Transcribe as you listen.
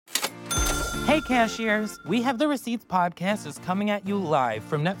Hey, cashiers! We Have the Receipts podcast is coming at you live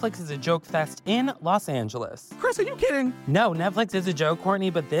from Netflix's A Joke Fest in Los Angeles. Chris, are you kidding? No, Netflix is a joke, Courtney,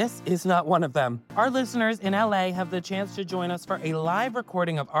 but this is not one of them. Our listeners in LA have the chance to join us for a live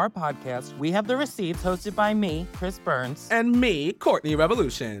recording of our podcast, We Have the Receipts, hosted by me, Chris Burns. And me, Courtney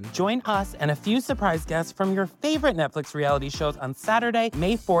Revolution. Join us and a few surprise guests from your favorite Netflix reality shows on Saturday,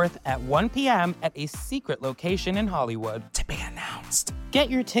 May 4th at 1 p.m. at a secret location in Hollywood. To be announced. Get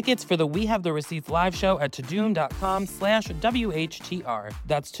your tickets for the We Have the Receipts live show at tudum.com/WHTR.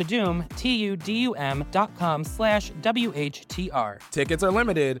 That's Tudum, TUDUM.com/WHTR. Tickets are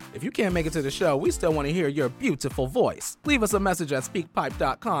limited. If you can't make it to the show, we still want to hear your beautiful voice. Leave us a message at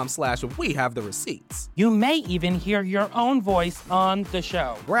speakpipe.com/We Have the Receipts. You may even hear your own voice on the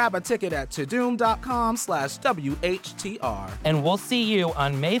show. Grab a ticket at tudum.com/WHTR. And we'll see you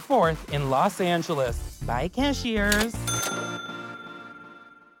on May 4th in Los Angeles. Bye, cashiers.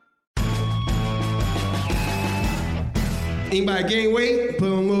 Anybody gain weight?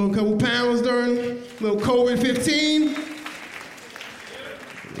 Put on a little couple pounds during little COVID-19?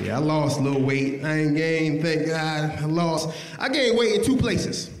 Yeah, I lost a little weight. I ain't gained, thank God. I gained weight in two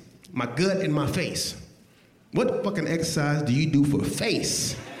places. My gut and my face. What fucking exercise do you do for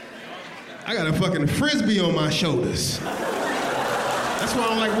face? I got a fucking Frisbee on my shoulders. That's why I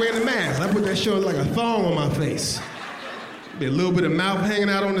don't like wearing the mask. I put that shoulder like a thong on my face. Be a little bit of mouth hanging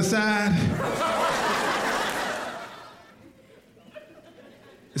out on the side.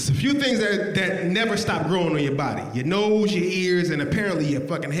 It's a few things that never stop growing on your body. Your nose, your ears, and apparently your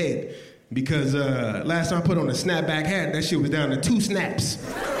fucking head. Because last time I put on a snapback hat, that shit was down to 2 snaps.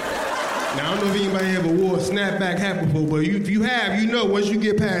 Now, I don't know if anybody ever wore a snapback hat before, but if you have, you know once you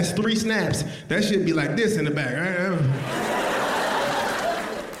get past 3 snaps, that shit be like this in the back.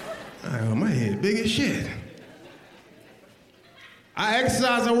 My head big as shit. I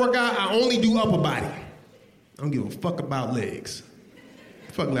exercise and work out, I only do upper body. I don't give a fuck about legs.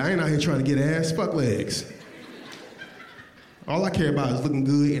 Fuck legs. I ain't out here trying to get ass. Fuck legs. All I care about is looking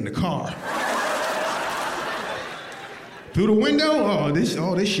good in the car. Through the window, oh, this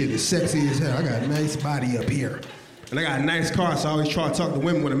shit is sexy as hell. I got a nice body up here. And I got a nice car, so I always try to talk to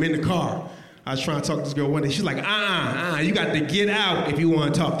women when I'm in the car. I was trying to talk to this girl one day. She's like, you got to get out if you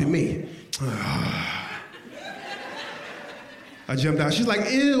want to talk to me. I jumped out. She's like,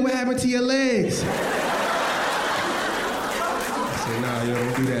 ew, what happened to your legs? I said, nah, yo,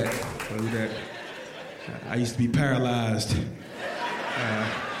 don't do that. Don't do that. I used to be paralyzed.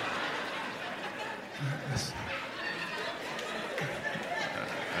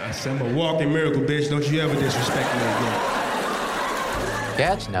 I said, I'm a walking miracle, bitch. Don't you ever disrespect me again.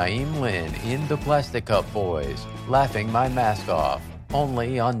 Catch Naeem Lynn in The Plastic Cup Boys, Laughing My Mask Off,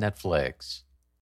 only on Netflix.